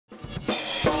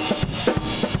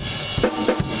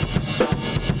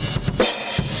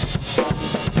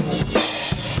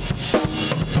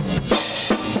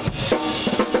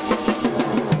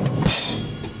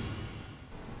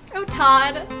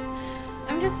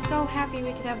so happy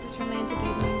we could have this romantic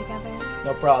evening together.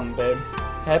 No problem, babe.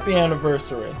 Happy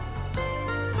anniversary.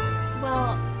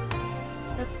 Well,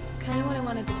 that's kind of what I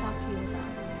wanted to talk to you about.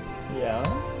 Yeah?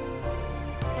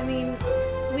 I mean,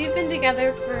 we've been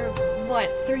together for, what,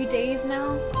 3 days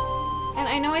now? And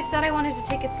I know I said I wanted to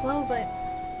take it slow, but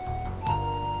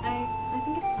I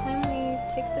think it's time we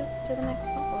take this to the next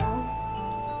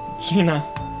level. Gina,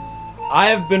 I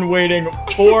have been waiting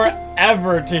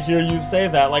forever to hear you say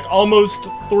that, like almost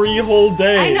 3 whole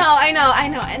days. I know,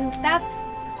 and that's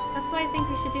why I think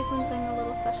we should do something a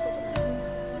little special tonight.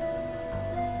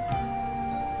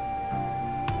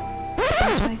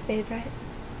 Watch my favorite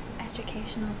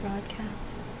educational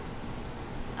broadcast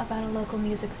about a local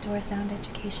music store sound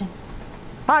education.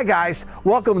 Hi guys,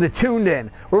 welcome to Tuned In,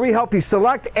 where we help you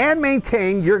select and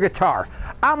maintain your guitar.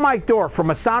 I'm Mike Dorr from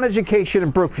A Sound Education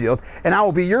in Brookfield, and I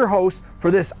will be your host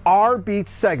for this RBeats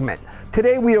segment.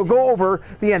 Today we will go over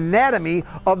the anatomy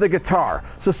of the guitar.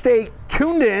 So stay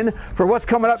tuned in for what's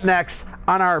coming up next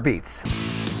on RBeats.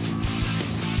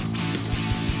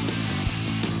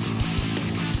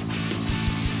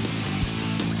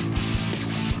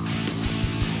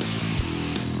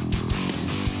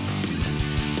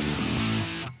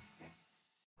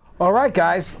 All right,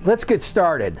 guys, let's get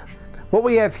started. What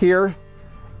we have here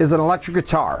is an electric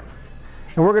guitar.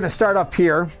 And we're gonna start up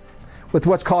here with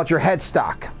what's called your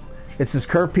headstock. It's this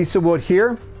curved piece of wood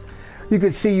here. You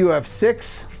can see you have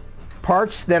 6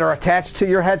 parts that are attached to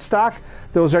your headstock.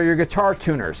 Those are your guitar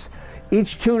tuners.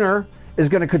 Each tuner is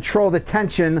gonna control the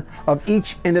tension of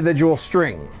each individual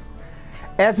string.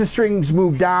 As the strings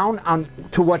move down on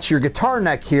to what's your guitar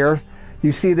neck here,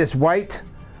 you see this white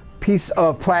piece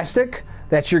of plastic.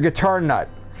 That's your guitar nut.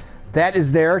 That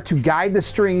is there to guide the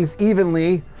strings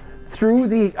evenly through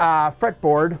the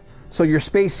fretboard, so your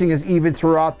spacing is even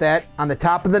throughout that on the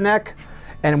top of the neck,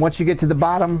 and once you get to the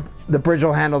bottom, the bridge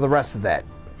will handle the rest of that.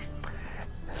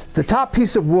 The top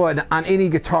piece of wood on any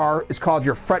guitar is called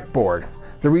your fretboard.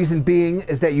 The reason being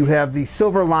is that you have the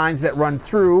silver lines that run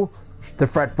through the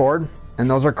fretboard, and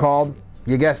those are called,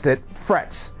 you guessed it,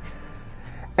 frets.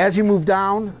 As you move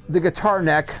down the guitar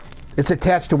neck, it's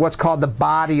attached to what's called the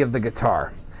body of the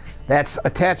guitar. That's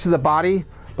attached to the body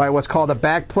by what's called a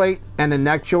back plate and a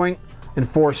neck joint and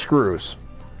 4 screws.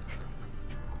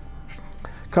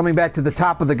 Coming back to the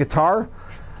top of the guitar,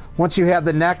 once you have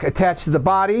the neck attached to the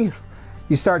body,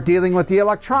 you start dealing with the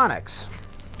electronics.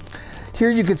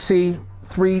 Here you can see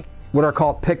 3 what are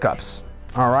called pickups.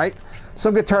 All right,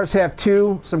 some guitars have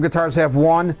 2, some guitars have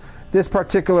 1. This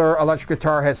particular electric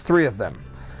guitar has 3 of them.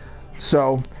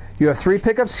 So you have 3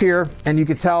 pickups here, and you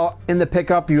can tell in the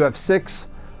pickup you have 6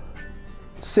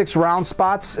 round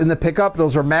spots in the pickup.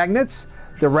 Those are magnets.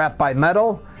 They're wrapped by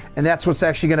metal, and that's what's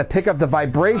actually going to pick up the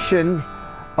vibration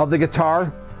of the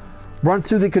guitar, run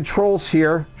through the controls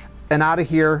here and out of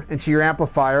here into your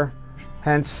amplifier,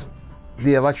 hence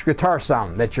the electric guitar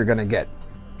sound that you're going to get.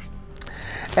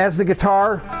 As the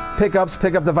guitar pickups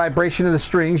pick up the vibration of the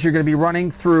strings, you're going to be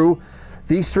running through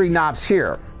these 3 knobs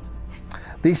here.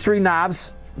 These 3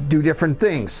 knobs do different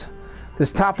things.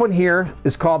 This top one here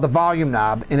is called the volume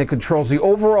knob, and it controls the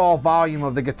overall volume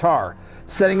of the guitar.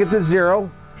 Setting it to 0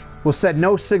 will send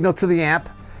no signal to the amp,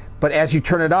 but as you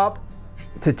turn it up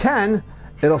to 10,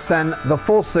 it'll send the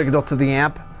full signal to the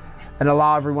amp and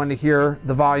allow everyone to hear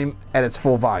the volume at its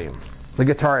full volume, the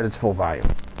guitar at its full volume.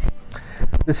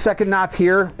 The second knob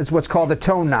here is what's called the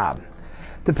tone knob.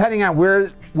 Depending on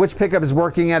which pickup is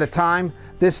working at a time,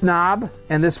 this knob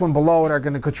and this one below it are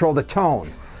going to control the tone.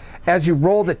 As you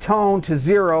roll the tone to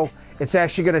 0, it's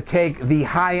actually going to take the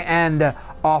high end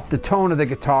off the tone of the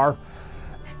guitar,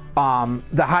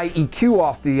 the high EQ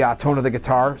off the tone of the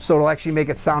guitar, so it'll actually make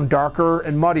it sound darker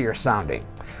and muddier sounding.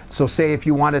 So say if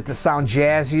you want it to sound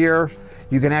jazzier,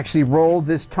 you can actually roll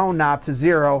this tone knob to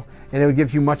 0, and it will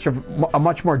give you a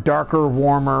much more darker,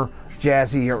 warmer,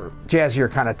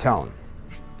 jazzier kind of tone.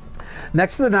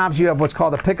 Next to the knobs, you have what's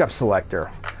called a pickup selector.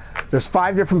 There's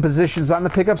 5 different positions on the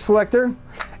pickup selector.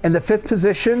 In the 5th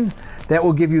position, that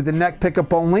will give you the neck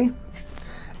pickup only.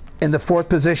 In the 4th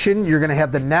position, you're going to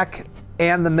have the neck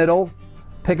and the middle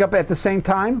pickup at the same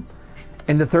time.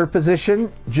 In the 3rd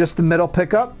position, just the middle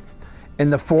pickup.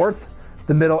 In the 4th,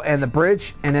 the middle and the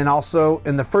bridge. And then also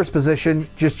in the 1st position,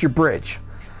 just your bridge.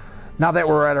 Now that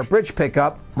we're at our bridge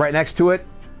pickup, right next to it,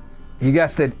 you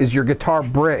guessed it, is your guitar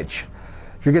bridge.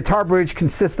 Your guitar bridge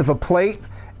consists of a plate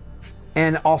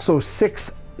and also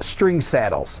 6 string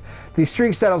saddles. These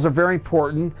string saddles are very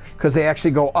important because they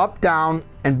actually go up, down,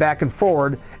 and back and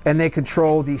forward, and they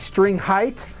control the string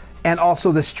height and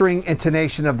also the string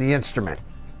intonation of the instrument.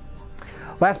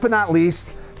 Last but not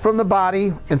least, from the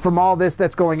body and from all this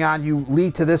that's going on, you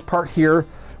lead to this part here,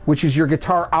 which is your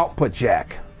guitar output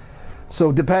jack.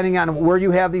 So depending on where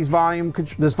you have this volume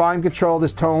control,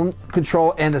 this tone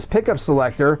control, and this pickup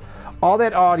selector, all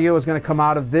that audio is going to come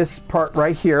out of this part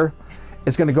right here.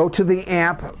 It's going to go to the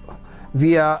amp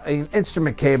via an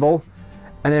instrument cable,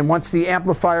 and then once the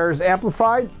amplifier is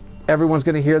amplified, everyone's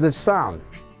going to hear this sound.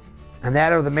 And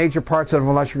that are the major parts of an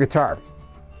electric guitar.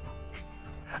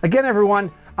 Again,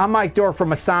 everyone, I'm Mike Dorr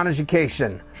from Sound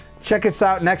Education. Check us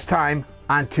out next time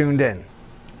on Tuned In.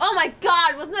 Oh my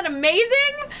God, wasn't that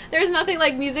amazing? There's nothing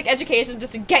like music education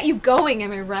just to get you going,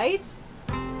 am I right?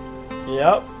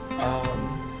 Yep.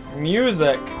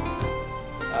 Music.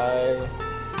 I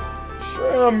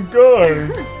sure am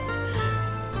good.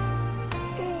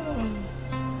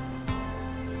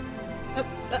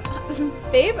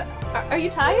 Babe, are you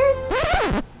tired?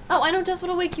 Oh, I know just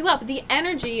what'll wake you up. The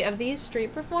energy of these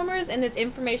street performers and this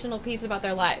informational piece about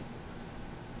their lives.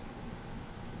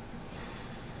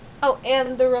 Oh,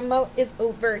 and the remote is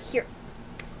over here.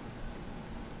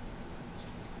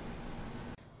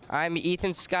 I'm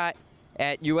Ethan Scott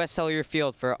at US Cellular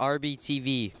Field for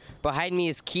RBTV. Behind me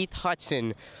is Keith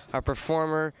Hudson, a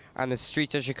performer on the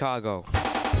streets of Chicago.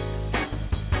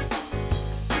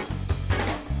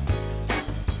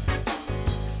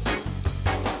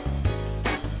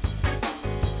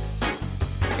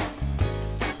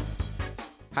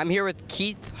 I'm here with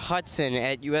Keith Hudson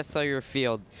at US Cellular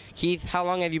Field. Keith, how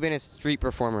long have you been a street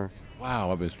performer?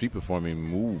 Wow, I've been street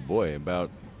performing, about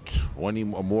 20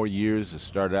 or more years. It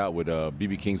started out with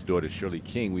B.B. King's daughter, Shirley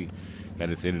King. We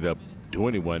kind of ended up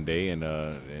doing it one day, and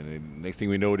the next thing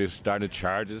we know, they're starting to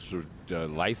charge us for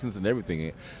license and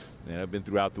everything. And I've been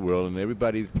throughout the world, and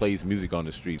everybody plays music on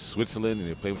the street. Switzerland, and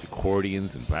they play with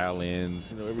accordions and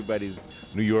violins. You know, everybody's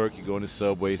New York. You go in the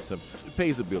subway. It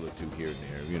pays a bill or two here and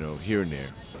there. You know, here and there.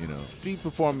 You know, street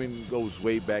performing goes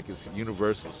way back. It's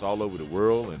universal. It's all over the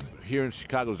world. And here in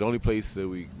Chicago is the only place that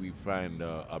we find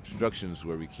obstructions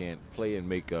where we can't play and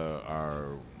make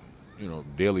our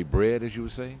daily bread, as you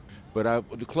would say. But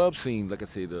the club scene, like I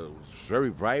said, was very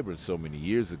vibrant so many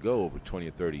years ago, over 20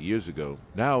 or 30 years ago.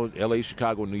 Now, LA,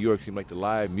 Chicago, New York seem like the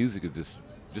live music has just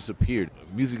disappeared.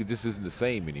 Music just isn't the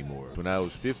same anymore. When I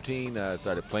was 15, I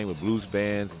started playing with blues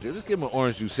bands. Just give them an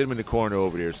orange juice, sit them in the corner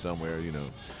over there somewhere, you know.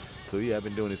 So yeah, I've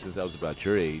been doing this since I was about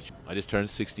your age. I just turned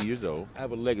 60 years old. I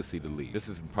have a legacy to leave. This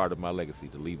is part of my legacy,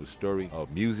 to leave a story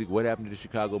of music, what happened to the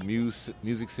Chicago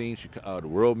music scene, the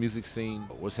world music scene,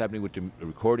 what's happening with the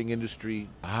recording industry,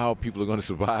 how people are going to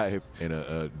survive in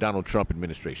a Donald Trump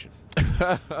administration.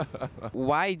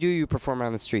 Why do you perform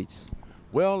on the streets?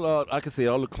 Well, like I say,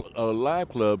 all the live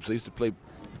clubs, I used to play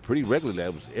pretty regularly.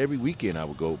 That was every weekend I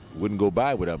wouldn't go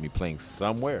by without me playing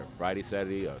somewhere. Friday,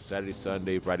 Saturday, Saturday,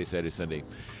 Sunday, Friday, Saturday, Sunday.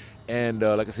 And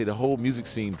like I say, the whole music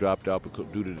scene dropped off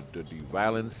due to the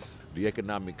violence, the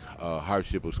economic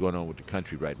hardship was going on with the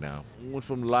country right now. We went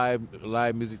from live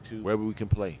music to wherever we can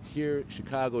play. Here in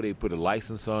Chicago, they put a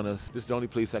license on us. This is the only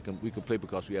place we can play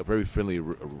because we have very friendly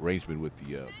arrangement with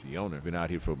the owner. Been out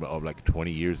here for like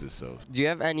 20 years or so. Do you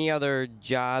have any other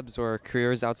jobs or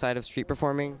careers outside of street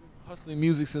performing? Hustling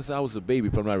music since I was a baby.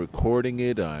 If I'm not recording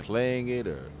it, playing it,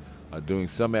 or doing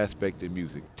some aspect of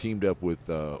music. Teamed up with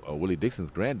Willie Dixon's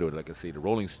granddaughter. Like I say, the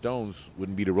Rolling Stones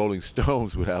wouldn't be the Rolling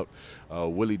Stones without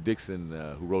Willie Dixon,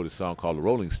 who wrote a song called The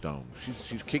Rolling Stones.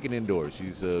 She's kicking indoors.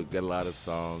 She's got a lot of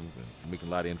songs and making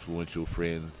a lot of influential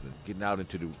friends and getting out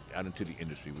into the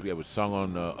industry. We have a song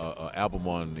on an album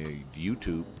on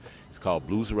YouTube. It's called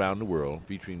Blues Around the World,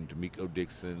 featuring D'Amico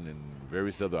Dixon and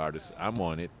various other artists. I'm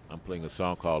on it. I'm playing a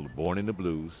song called Born in the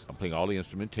Blues. I'm playing all the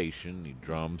instrumentation, the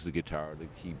drums, the guitar, the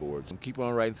keyboards. I keep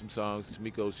on writing some songs.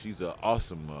 D'Amico, she's an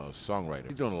awesome songwriter.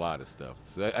 She's doing a lot of stuff.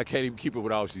 So I can't even keep up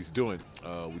with all she's doing.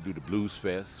 We do the Blues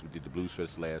Fest. We did the Blues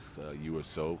Fest last year or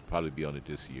so. Probably be on it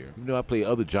this year. You know, I play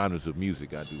other genres of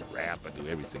music. I do rap. I do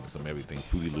everything, everything.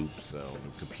 Fruity Loops, on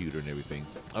the computer and everything.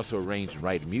 I also arrange and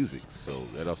write music. So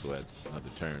that also adds another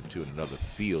turn to it, another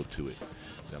feel to it.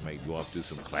 So I might go off do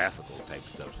some classical type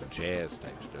stuff, some jazz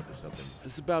type stuff or something.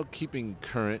 It's about keeping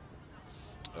current,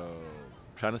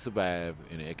 trying to survive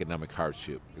in an economic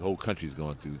hardship. The whole country's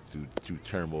going through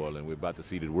turmoil, and we're about to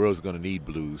see that the world's going to need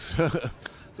blues.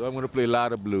 So I'm going to play a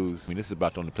lot of blues. I mean, this is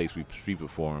about the only place we street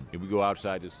perform. If we go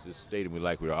outside this stadium,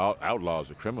 we're outlaws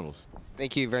or criminals.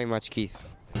 Thank you very much, Keith.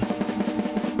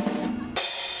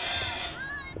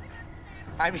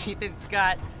 I'm Ethan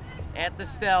Scott at the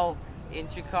Cell in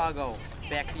Chicago.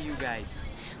 Back to you guys.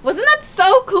 Wasn't that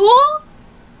so cool?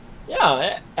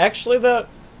 Yeah, actually that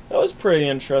was pretty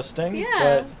interesting. Yeah.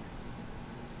 But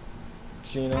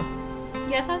Gina,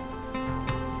 Yeah, Todd?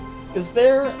 is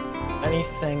there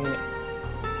anything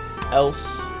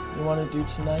else you want to do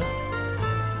tonight?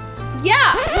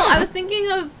 Yeah! Well, I was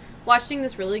thinking of watching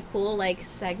this really cool, like,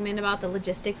 segment about the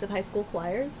logistics of high school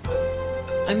choirs.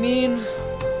 I mean,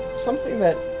 something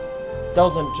that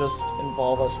doesn't just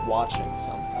involve us watching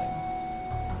something.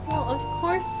 Well, of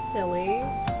course, silly.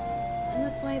 And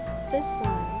that's why this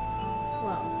one,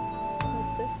 well,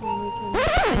 with this one we can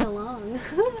sing along.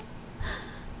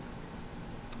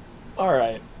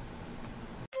 Alright.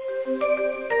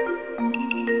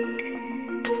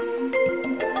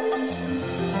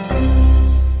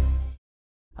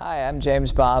 Hi, I'm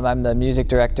James Baum. I'm the music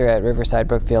director at Riverside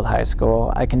Brookfield High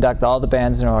School. I conduct all the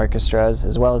bands and orchestras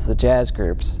as well as the jazz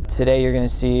groups. Today you're going to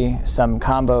see some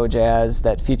combo jazz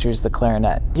that features the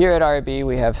clarinet. Here at RB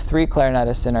we have 3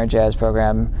 clarinetists in our jazz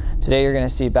program. Today you're going to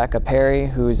see Becca Perry,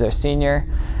 who's a senior,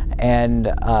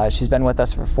 and she's been with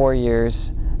us for 4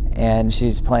 years, and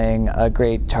she's playing a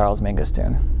great Charles Mingus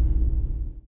tune.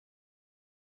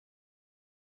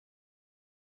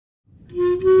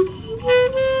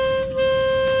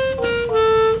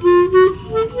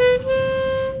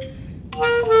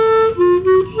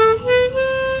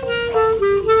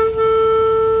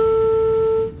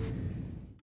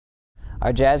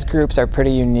 Our jazz groups are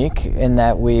pretty unique in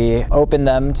that we open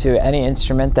them to any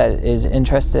instrument that is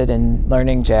interested in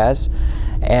learning jazz,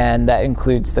 and that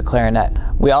includes the clarinet.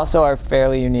 We also are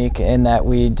fairly unique in that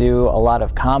we do a lot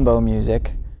of combo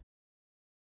music.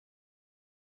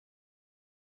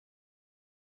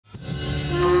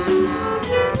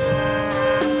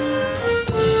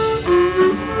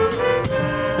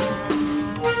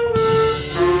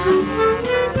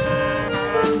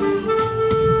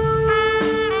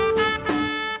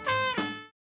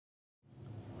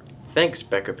 Thanks,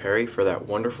 Becca Perry, for that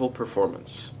wonderful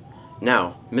performance.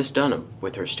 Now, Miss Dunham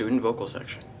with her student vocal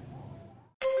section.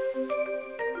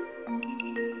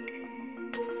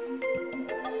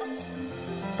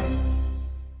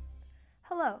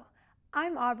 Hello,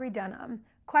 I'm Aubrey Dunham,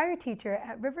 choir teacher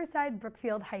at Riverside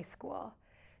Brookfield High School.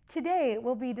 Today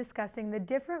we'll be discussing the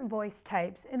different voice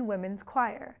types in women's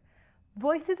choir.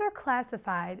 Voices are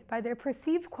classified by their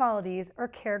perceived qualities or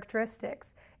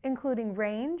characteristics, including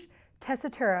range,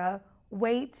 tessitura,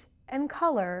 weight, and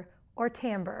color, or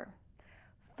timbre.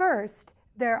 First,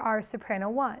 there are soprano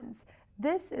ones.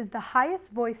 This is the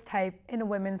highest voice type in a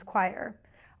women's choir.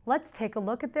 Let's take a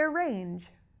look at their range.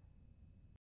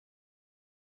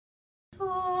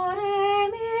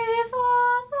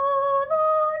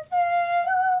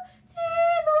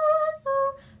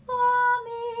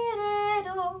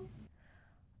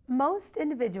 Most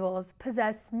individuals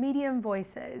possess medium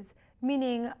voices,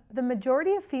 meaning the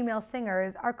majority of female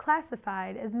singers are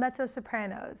classified as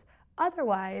mezzo-sopranos,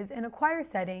 otherwise in a choir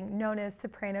setting known as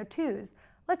soprano twos.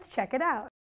 Let's check it out.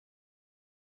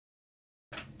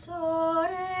 Do,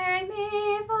 re,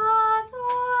 mi, fa,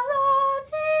 sol, la,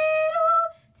 ti, lo,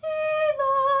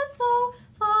 so,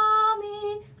 fa,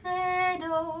 mi, re,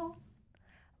 do.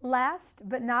 Last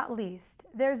but not least,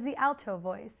 there's the alto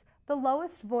voice, the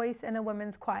lowest voice in a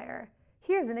women's choir.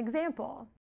 Here's an example.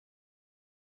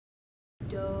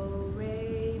 Do,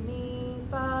 re, mi,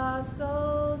 fa,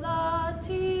 sol, la,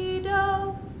 ti,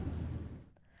 do.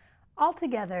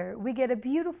 Altogether, we get a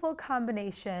beautiful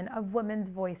combination of women's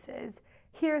voices.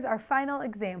 Here's our final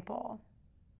example.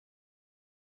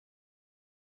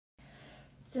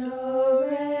 Do,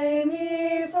 re,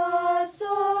 mi, fa, sol,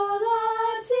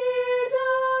 la, ti, do,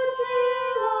 ti,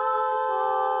 la, so,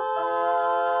 fa,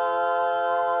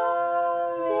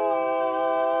 si.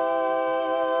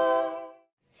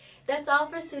 That's all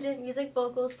for Student Music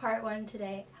Vocals Part 1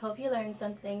 today. Hope you learned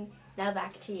something. Now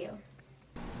back to you.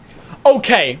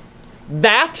 Okay,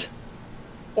 that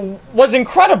was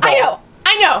incredible.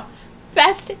 I know.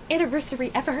 Best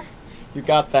anniversary ever. You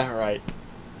got that right.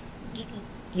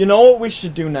 You know what we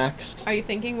should do next? Are you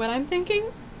thinking what I'm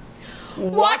thinking?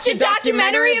 Watch a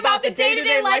documentary about the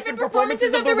day-to-day life and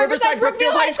performances of the Riverside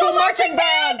Brookfield High School Marching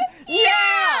Band!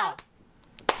 Yeah!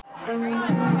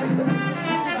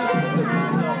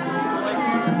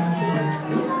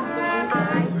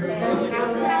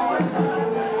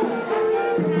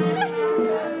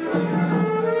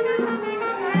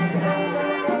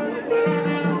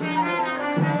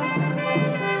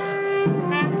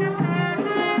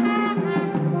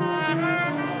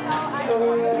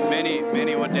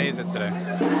 Minnie, what day is it today?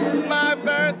 My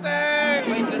birthday!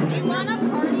 You want to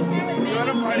party here with me? You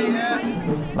want to party?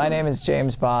 Yeah. My name is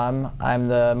James Baum. I'm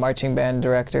the marching band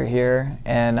director here,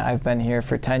 and I've been here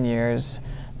for 10 years.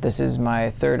 This is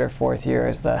my 3rd or 4th year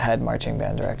as the head marching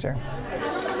band director.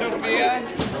 Sophia?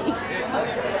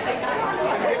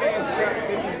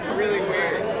 This is really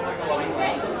weird.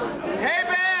 Hey,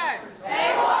 band!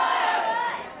 Hey, what?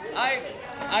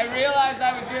 I realized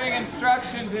I was giving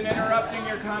instructions and interrupting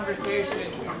your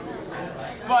conversations,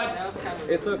 but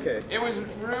It's okay. it was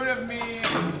rude of me,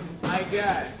 I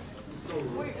guess.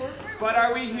 But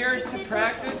are we here to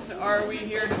practice, or are we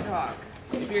here to talk?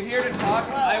 If you're here to talk,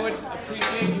 I would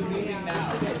appreciate you leaving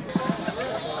now.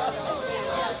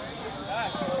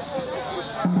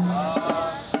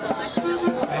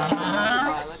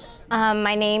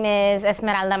 My name is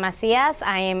Esmeralda Macias.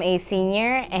 I am a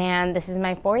senior, and this is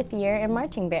my 4th year in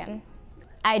marching band.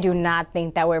 I do not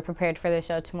think that we're prepared for the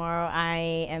show tomorrow.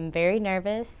 I am very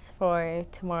nervous for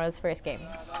tomorrow's first game.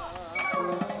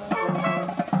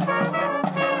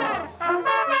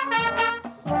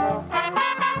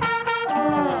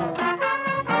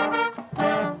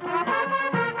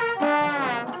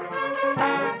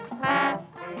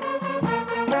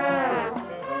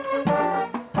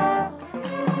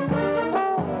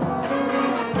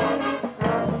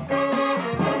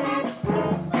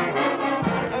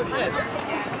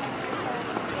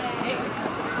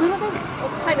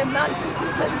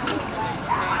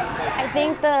 I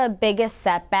think the biggest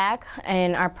setback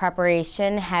in our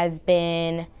preparation has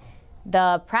been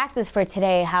the practice for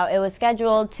today, how it was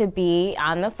scheduled to be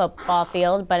on the football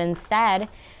field, but instead,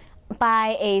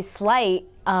 by a slight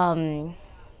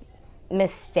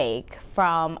mistake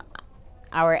from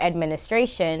our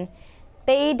administration,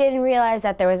 they didn't realize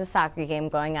that there was a soccer game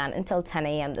going on until 10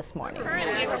 a.m. this morning.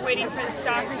 Currently, we're waiting for the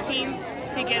soccer team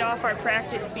to get off our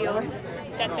practice field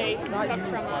that they took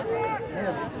from us.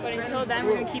 But until then,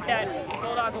 we're going to keep that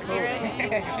Bulldog spirit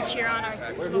and cheer on our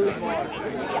local sports team.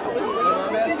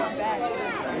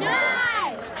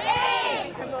 9,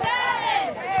 8, 7,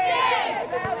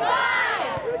 6,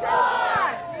 5,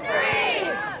 4,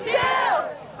 3, 2,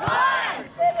 1.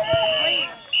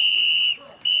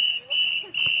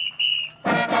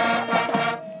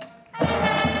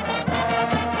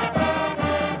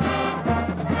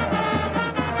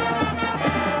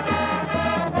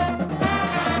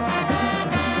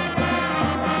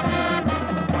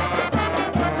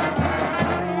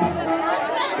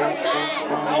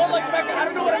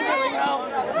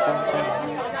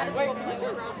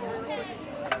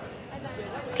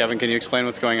 Kevin, can you explain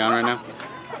what's going on right now?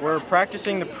 We're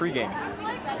practicing the pregame.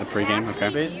 The pregame,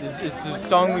 okay. It's a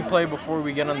song we play before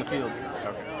we get on the field.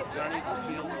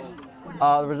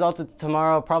 The results of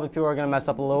tomorrow, probably people are going to mess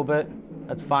up a little bit.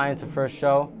 That's fine, it's a first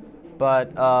show.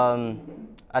 But I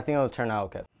think it'll turn out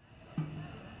okay.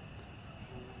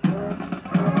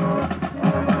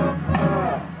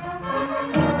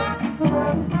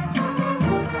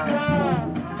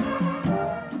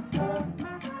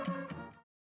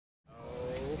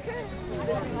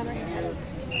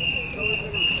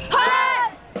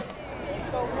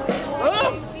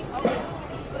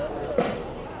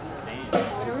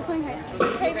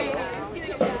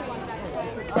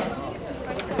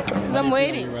 I'm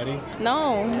waiting. Are you ready?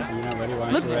 No. You're not ready?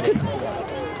 Why Look, aren't you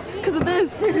ready? because of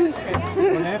this.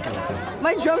 What happened?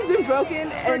 My drum's been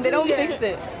broken and they don't fix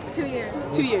it. 2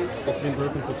 years. 2 years. It's been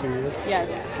broken for 2 years?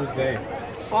 Yes. Who's they?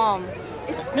 Bomb.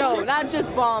 No, not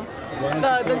just Bomb.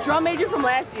 The drum major from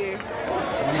last year.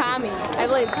 Tommy. I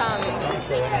blame Tommy.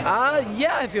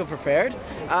 Yeah, I feel prepared.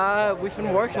 We've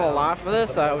been working a lot for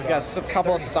this. We've got a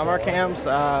couple of summer camps.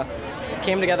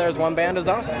 Came together as one band is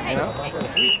awesome, you know?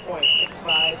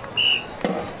 3.65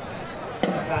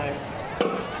 times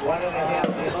 1.5 inch ad,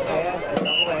 a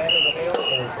double ad, and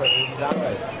available for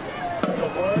 $80. The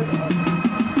word.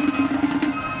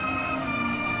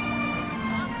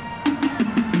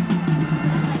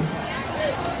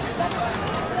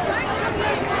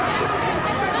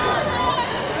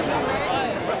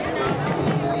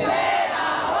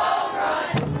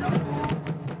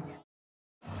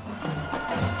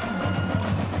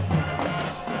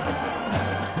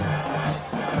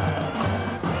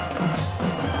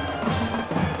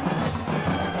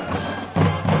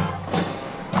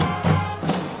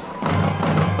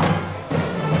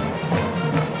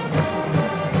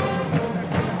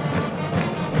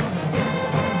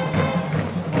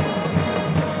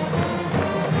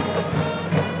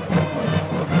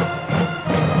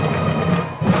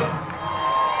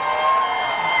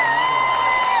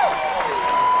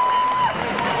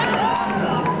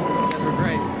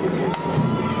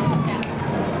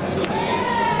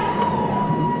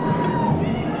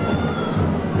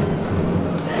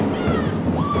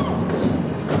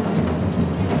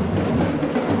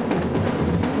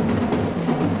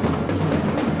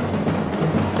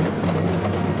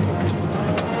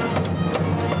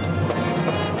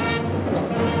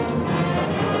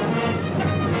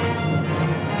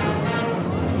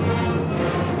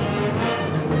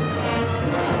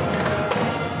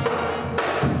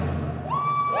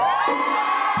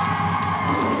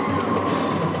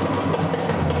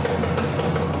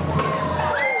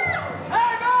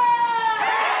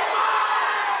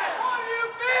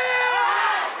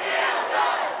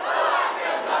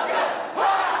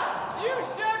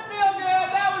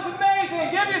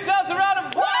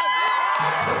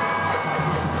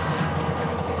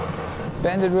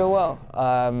 Band did real well.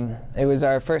 It was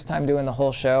our first time doing the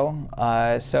whole show,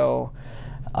 so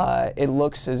it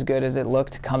looks as good as it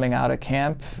looked coming out of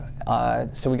camp.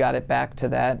 So we got it back to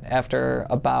that after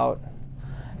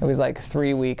it was like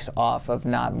 3 weeks off of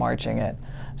not marching it.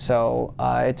 So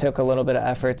it took a little bit of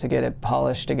effort to get it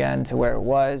polished again to where it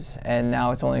was, and now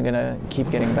it's only gonna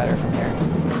keep getting better from here.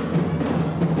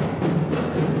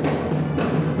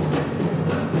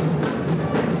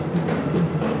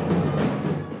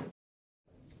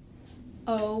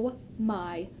 Oh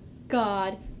my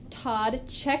God, Todd,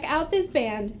 check out this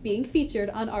band being featured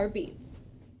on RBeats.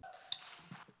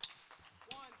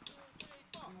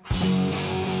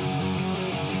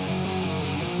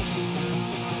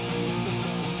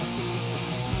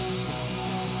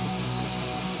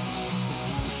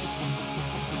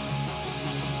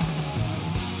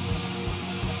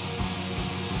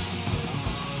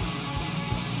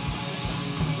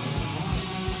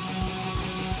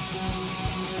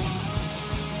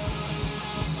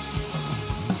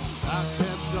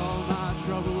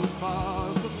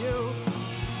 Far from you,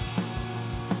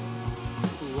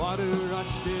 water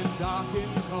rushed in dark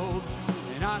and cold,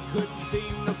 and I couldn't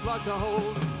seem to plug the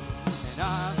holes, and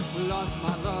I lost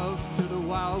my love to the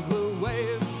wild blue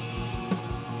waves,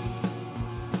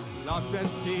 lost at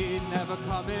sea, never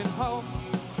coming home.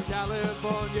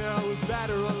 California was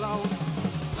better alone.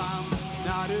 I'm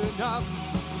not enough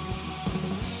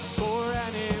for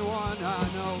anyone I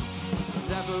know.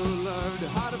 Never learned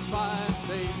how to find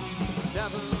faith.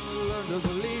 Never learned to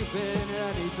believe in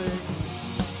anything.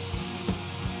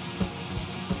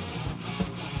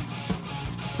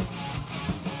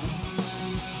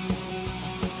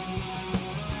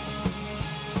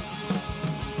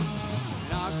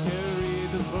 And I carry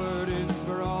the burdens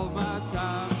for all my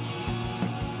time,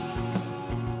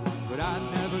 but I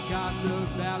never got the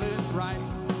balance right.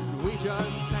 We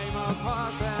just came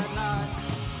apart that night.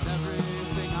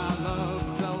 Everything I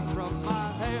love fell from my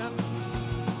hands.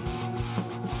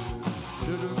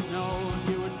 Should have known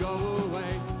you would go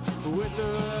away with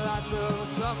the lights of a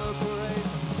summer parade.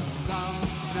 'Cause I'm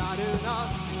not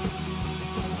enough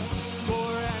for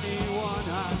anyone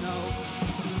I know.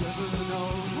 Never know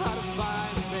how to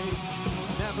find faith.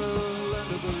 Never learn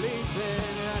to believe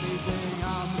in anything.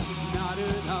 I'm not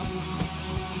enough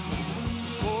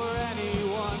for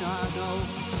anyone I know.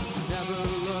 Never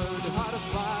learned how to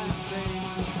find faith.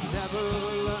 Never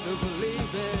learn to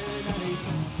believe in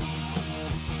anything.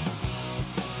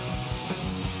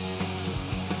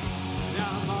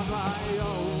 I'm on my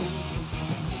own,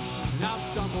 and I'm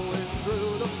stumbling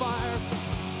through the fire,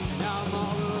 and I'm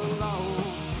all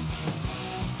alone,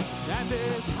 and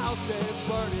this house is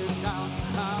burning down.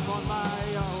 I'm on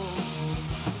my own,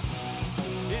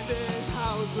 in this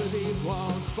house with these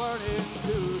walls burning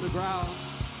to the ground.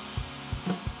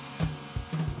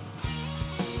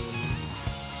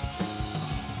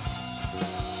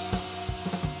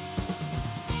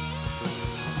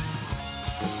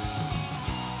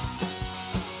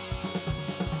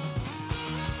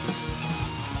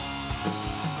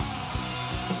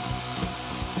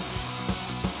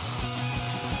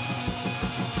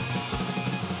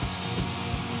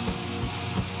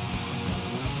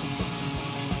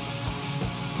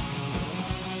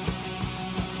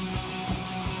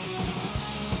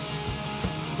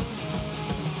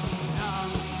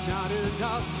 Not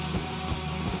enough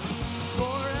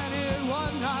for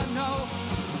anyone I know.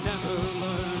 Never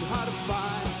learned how to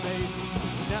find faith.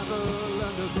 Never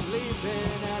learned to believe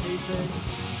in anything.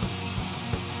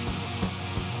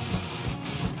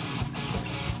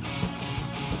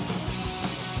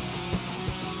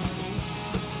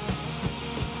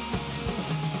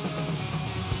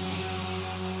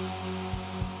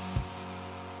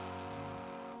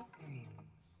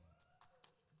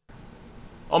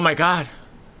 Oh my God.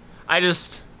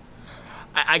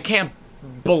 I can't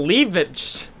believe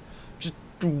it. Just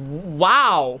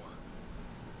wow.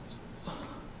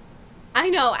 I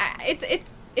know,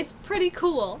 it's pretty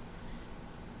cool.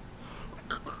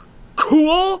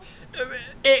 Cool?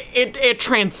 It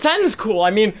transcends cool.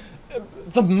 I mean,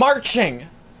 the marching,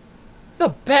 the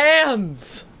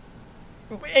bands,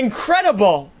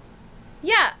 incredible.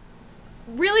 Yeah,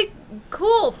 really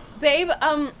cool, babe.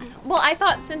 Well, I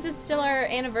thought since it's still our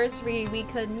anniversary, we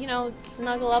could, you know,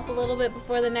 snuggle up a little bit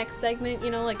before the next segment,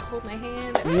 you know, like hold my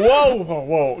hand. Whoa, whoa,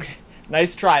 whoa.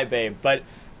 Nice try, babe, but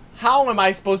how am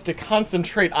I supposed to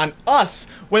concentrate on us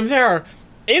when there are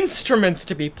instruments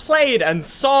to be played and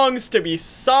songs to be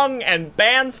sung and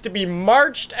bands to be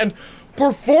marched and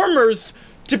performers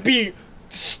to be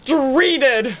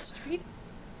streeted?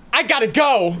 I gotta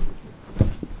go.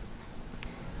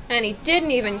 And he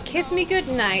didn't even kiss me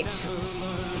goodnight.